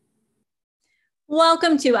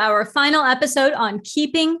Welcome to our final episode on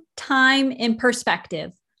keeping time in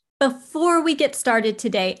perspective. Before we get started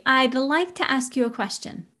today, I'd like to ask you a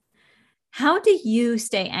question. How do you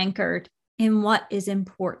stay anchored in what is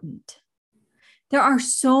important? There are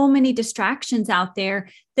so many distractions out there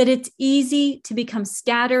that it's easy to become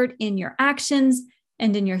scattered in your actions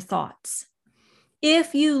and in your thoughts.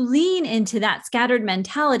 If you lean into that scattered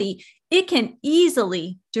mentality, it can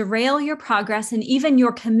easily derail your progress and even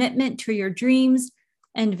your commitment to your dreams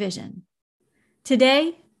and vision.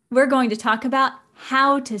 Today, we're going to talk about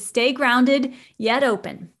how to stay grounded yet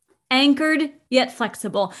open, anchored yet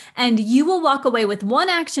flexible, and you will walk away with one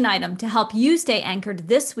action item to help you stay anchored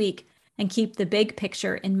this week and keep the big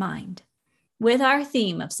picture in mind. With our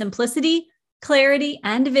theme of simplicity, clarity,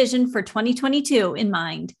 and vision for 2022 in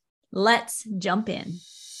mind, let's jump in.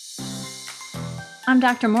 I'm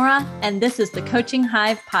Dr. Maura, and this is the Coaching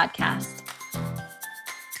Hive podcast.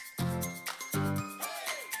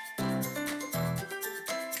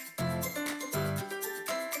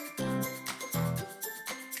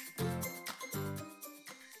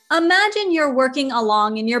 Imagine you're working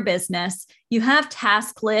along in your business. You have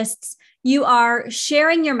task lists. You are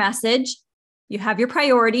sharing your message. You have your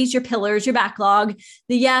priorities, your pillars, your backlog,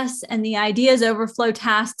 the yes and the ideas overflow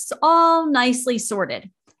tasks all nicely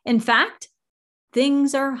sorted. In fact,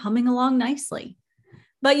 things are humming along nicely.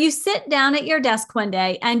 But you sit down at your desk one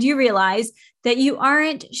day and you realize that you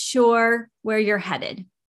aren't sure where you're headed.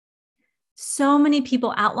 So many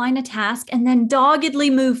people outline a task and then doggedly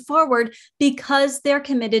move forward because they're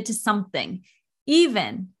committed to something,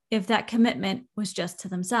 even if that commitment was just to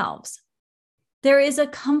themselves. There is a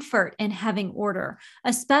comfort in having order,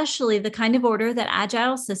 especially the kind of order that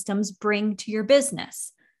agile systems bring to your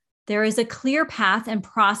business. There is a clear path and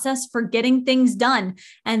process for getting things done,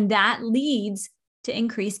 and that leads to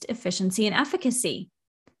increased efficiency and efficacy.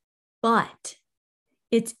 But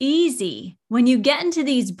it's easy when you get into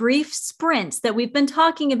these brief sprints that we've been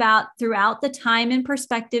talking about throughout the Time and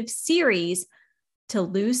Perspective series to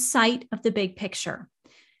lose sight of the big picture.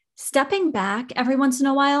 Stepping back every once in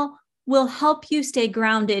a while will help you stay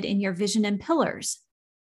grounded in your vision and pillars.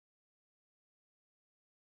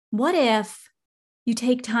 What if you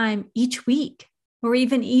take time each week or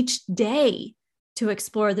even each day to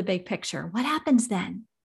explore the big picture? What happens then?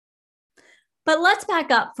 But let's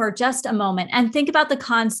back up for just a moment and think about the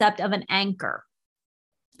concept of an anchor.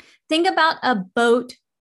 Think about a boat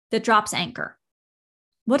that drops anchor.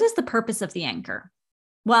 What is the purpose of the anchor?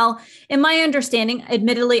 Well, in my understanding,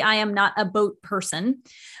 admittedly, I am not a boat person,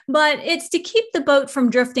 but it's to keep the boat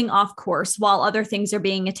from drifting off course while other things are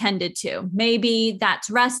being attended to. Maybe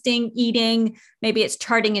that's resting, eating, maybe it's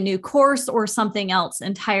charting a new course or something else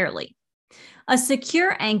entirely. A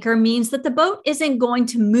secure anchor means that the boat isn't going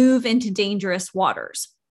to move into dangerous waters,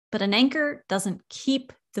 but an anchor doesn't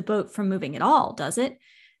keep the boat from moving at all, does it?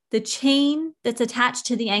 The chain that's attached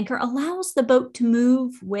to the anchor allows the boat to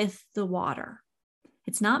move with the water.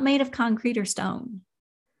 It's not made of concrete or stone.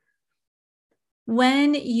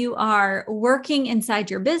 When you are working inside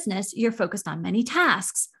your business, you're focused on many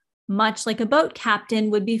tasks, much like a boat captain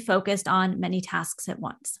would be focused on many tasks at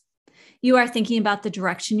once. You are thinking about the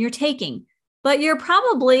direction you're taking, but you're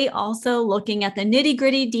probably also looking at the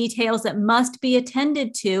nitty-gritty details that must be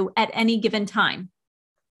attended to at any given time.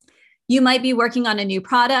 You might be working on a new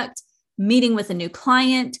product, meeting with a new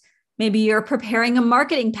client. Maybe you're preparing a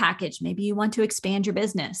marketing package. Maybe you want to expand your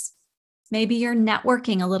business. Maybe you're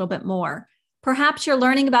networking a little bit more. Perhaps you're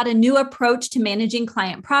learning about a new approach to managing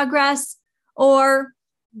client progress or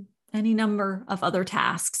any number of other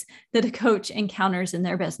tasks that a coach encounters in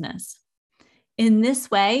their business. In this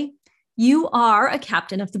way, you are a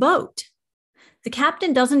captain of the boat. The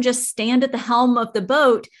captain doesn't just stand at the helm of the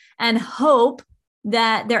boat and hope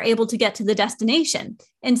that they're able to get to the destination.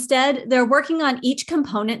 Instead, they're working on each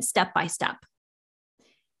component step by step.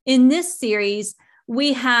 In this series,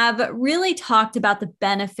 we have really talked about the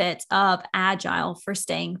benefits of Agile for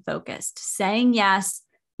staying focused, saying yes,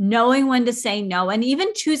 knowing when to say no, and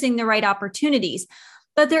even choosing the right opportunities.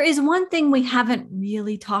 But there is one thing we haven't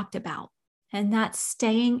really talked about, and that's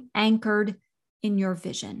staying anchored in your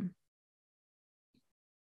vision.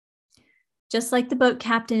 Just like the boat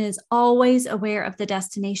captain is always aware of the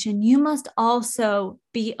destination, you must also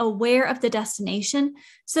be aware of the destination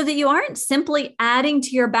so that you aren't simply adding to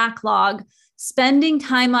your backlog, spending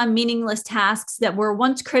time on meaningless tasks that were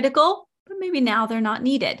once critical, but maybe now they're not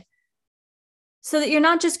needed. So that you're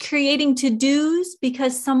not just creating to-dos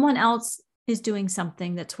because someone else is doing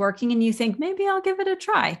something that's working and you think, maybe I'll give it a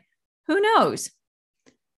try. Who knows?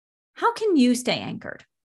 How can you stay anchored?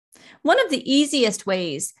 One of the easiest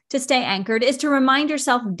ways to stay anchored is to remind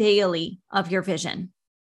yourself daily of your vision.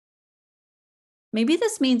 Maybe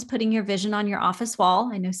this means putting your vision on your office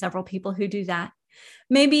wall. I know several people who do that.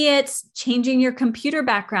 Maybe it's changing your computer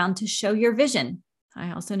background to show your vision.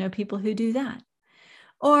 I also know people who do that.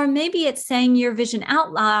 Or maybe it's saying your vision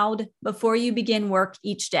out loud before you begin work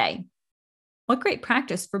each day. What great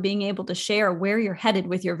practice for being able to share where you're headed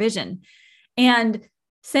with your vision. And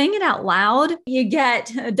saying it out loud, you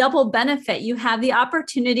get a double benefit. You have the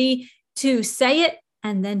opportunity to say it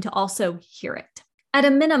and then to also hear it. At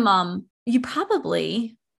a minimum, you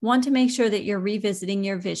probably want to make sure that you're revisiting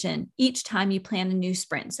your vision each time you plan a new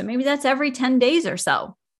sprint. So maybe that's every 10 days or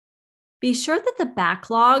so. Be sure that the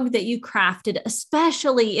backlog that you crafted,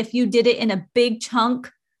 especially if you did it in a big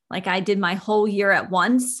chunk, like I did my whole year at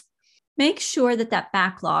once, make sure that that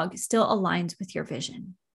backlog still aligns with your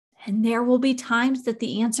vision. And there will be times that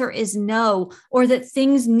the answer is no, or that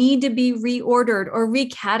things need to be reordered or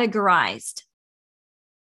recategorized.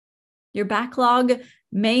 Your backlog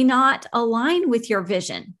may not align with your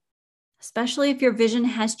vision, especially if your vision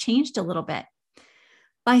has changed a little bit.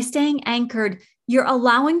 By staying anchored, you're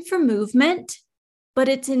allowing for movement, but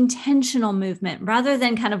it's intentional movement rather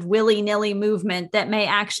than kind of willy-nilly movement that may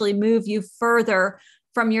actually move you further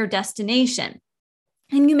from your destination.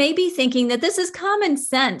 And you may be thinking that this is common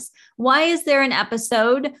sense. Why is there an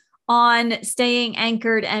episode on staying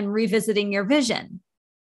anchored and revisiting your vision?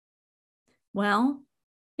 Well,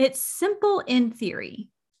 it's simple in theory,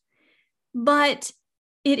 but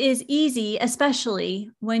it is easy, especially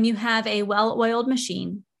when you have a well-oiled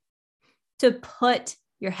machine, to put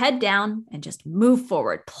your head down and just move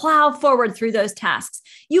forward, plow forward through those tasks.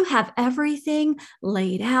 You have everything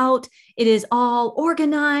laid out. It is all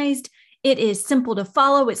organized. It is simple to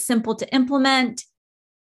follow. It's simple to implement.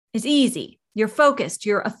 It's easy. You're focused.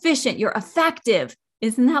 You're efficient. You're effective.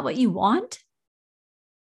 Isn't that what you want?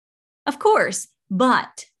 Of course,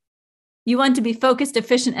 but you want to be focused,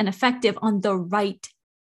 efficient, and effective on the right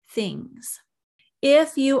things.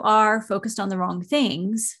 If you are focused on the wrong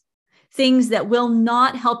things that will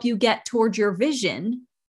not help you get towards your vision,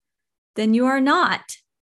 then you are not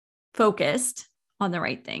focused on the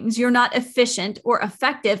right things. You're not efficient or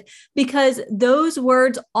effective, because those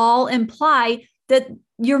words all imply that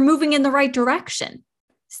you're moving in the right direction.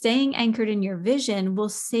 Staying anchored in your vision will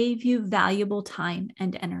save you valuable time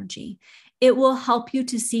and energy. It will help you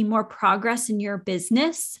to see more progress in your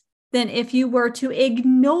business than if you were to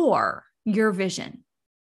ignore your vision.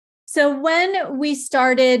 So when we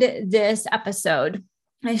started this episode,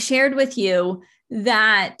 I shared with you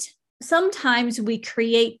that sometimes we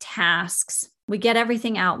create tasks, we get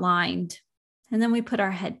everything outlined, and then we put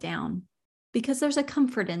our head down, because there's a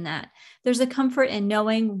comfort in that. There's a comfort in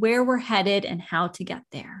knowing where we're headed and how to get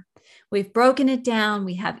there. We've broken it down.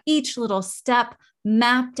 We have each little step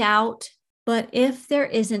mapped out. But if there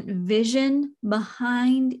isn't vision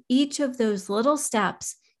behind each of those little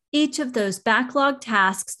steps, each of those backlog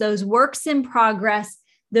tasks, those works in progress,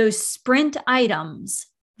 those sprint items,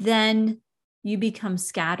 then you become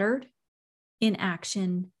scattered in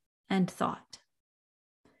action and thought.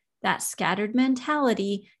 That scattered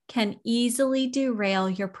mentality can easily derail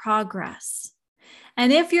your progress.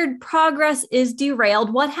 And if your progress is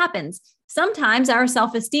derailed, what happens? Sometimes our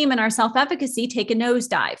self-esteem and our self-efficacy take a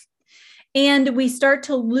nosedive, and we start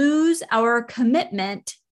to lose our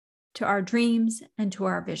commitment to our dreams and to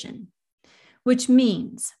our vision, which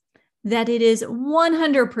means that it is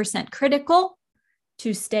 100% critical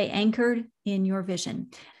to stay anchored in your vision.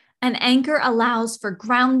 An anchor allows for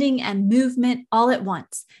grounding and movement all at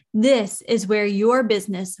once. This is where your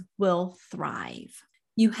business will thrive.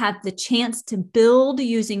 You have the chance to build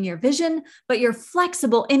using your vision, but you're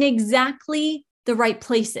flexible in exactly the right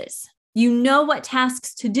places. You know what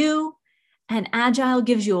tasks to do, and Agile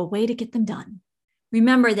gives you a way to get them done.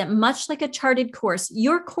 Remember that much like a charted course,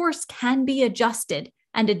 your course can be adjusted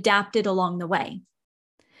and adapted along the way.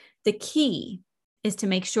 The key is to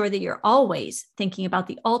make sure that you're always thinking about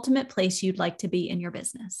the ultimate place you'd like to be in your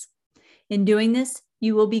business. In doing this,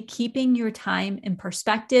 you will be keeping your time in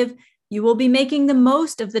perspective. You will be making the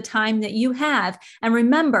most of the time that you have. And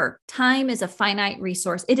remember, time is a finite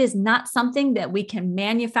resource. It is not something that we can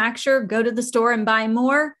manufacture, go to the store and buy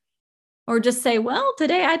more, or just say, well,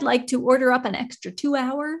 today I'd like to order up an extra 2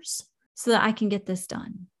 hours so that I can get this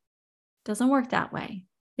done. It doesn't work that way.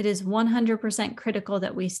 It is 100% critical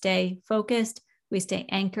that we stay focused, we stay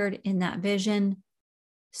anchored in that vision,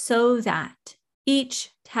 so that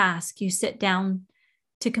each task you sit down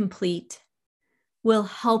to complete will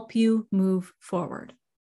help you move forward.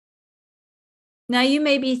 Now, you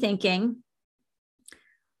may be thinking,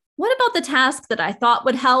 What about the task that I thought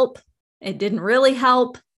would help? It didn't really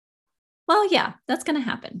help. Well, yeah, that's going to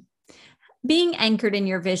happen. Being anchored in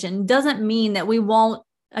your vision doesn't mean that we won't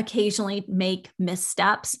occasionally make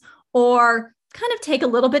missteps or kind of take a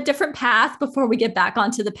little bit different path before we get back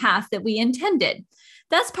onto the path that we intended.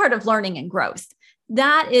 That's part of learning and growth.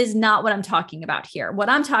 That is not what I'm talking about here. What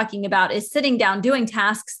I'm talking about is sitting down doing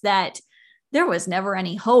tasks that there was never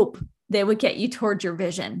any hope they would get you towards your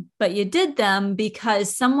vision, but you did them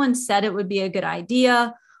because someone said it would be a good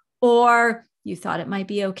idea, or you thought it might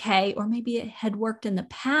be okay, or maybe it had worked in the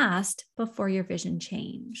past before your vision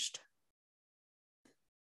changed.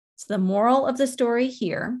 So the moral of the story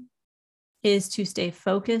here is to stay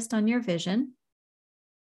focused on your vision.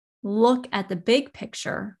 Look at the big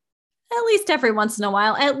picture, at least every once in a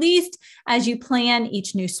while, at least as you plan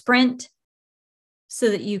each new sprint, so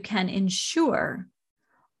that you can ensure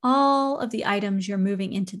all of the items you're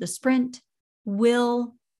moving into the sprint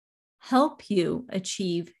will help you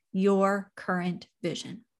achieve your current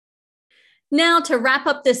vision. Now, to wrap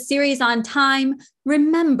up this series on time,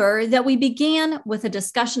 remember that we began with a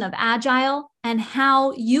discussion of Agile and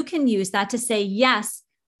how you can use that to say yes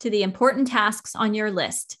to the important tasks on your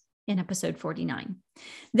list in episode 49.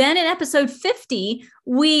 Then in episode 50,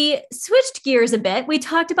 we switched gears a bit. We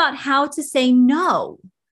talked about how to say no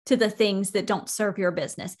to the things that don't serve your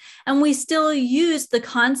business. And we still use the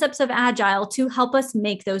concepts of Agile to help us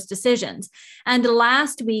make those decisions. And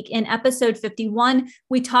last week in episode 51,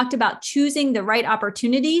 we talked about choosing the right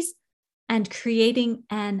opportunities and creating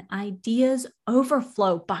an ideas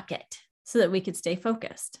overflow bucket so that we could stay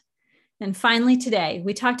focused. And finally, today,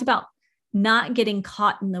 we talked about not getting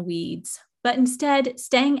caught in the weeds, but instead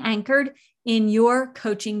staying anchored in your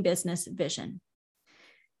coaching business vision.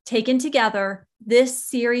 Taken together, this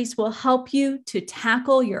series will help you to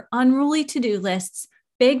tackle your unruly to-do lists,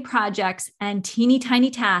 big projects, and teeny tiny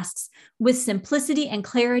tasks with simplicity and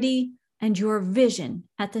clarity and your vision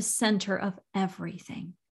at the center of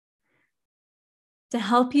everything. To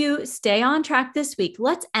help you stay on track this week,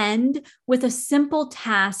 let's end with a simple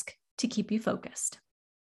task to keep you focused.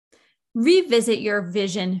 Revisit your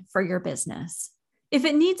vision for your business. If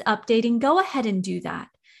it needs updating, go ahead and do that.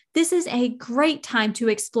 This is a great time to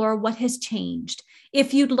explore what has changed.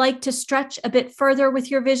 If you'd like to stretch a bit further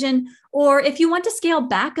with your vision, or if you want to scale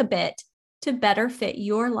back a bit to better fit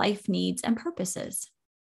your life needs and purposes.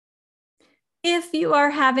 If you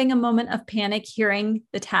are having a moment of panic hearing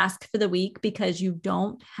the task for the week because you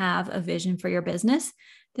don't have a vision for your business,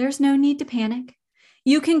 there's no need to panic.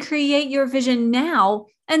 You can create your vision now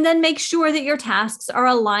and then make sure that your tasks are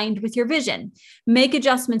aligned with your vision. Make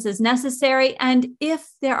adjustments as necessary. And if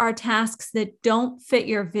there are tasks that don't fit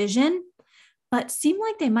your vision, but seem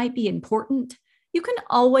like they might be important, you can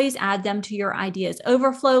always add them to your ideas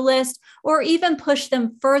overflow list or even push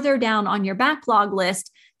them further down on your backlog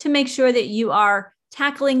list to make sure that you are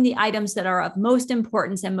tackling the items that are of most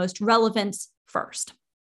importance and most relevance first.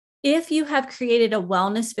 If you have created a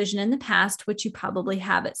wellness vision in the past, which you probably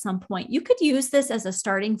have at some point, you could use this as a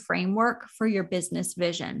starting framework for your business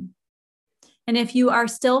vision. And if you are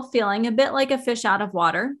still feeling a bit like a fish out of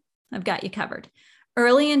water, I've got you covered.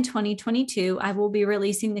 Early in 2022, I will be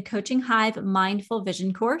releasing the Coaching Hive Mindful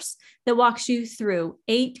Vision course that walks you through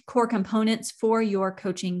 8 core components for your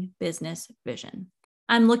coaching business vision.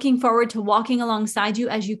 I'm looking forward to walking alongside you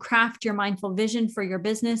as you craft your mindful vision for your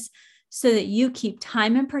business, so that you keep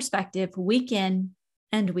time and perspective week in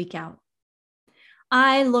and week out.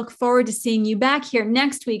 I look forward to seeing you back here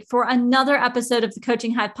next week for another episode of the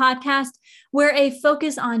Coaching Hive podcast, where a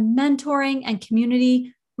focus on mentoring and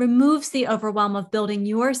community removes the overwhelm of building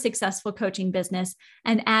your successful coaching business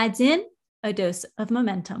and adds in a dose of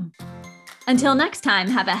momentum. Until next time,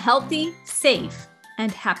 have a healthy, safe,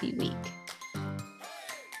 and happy week.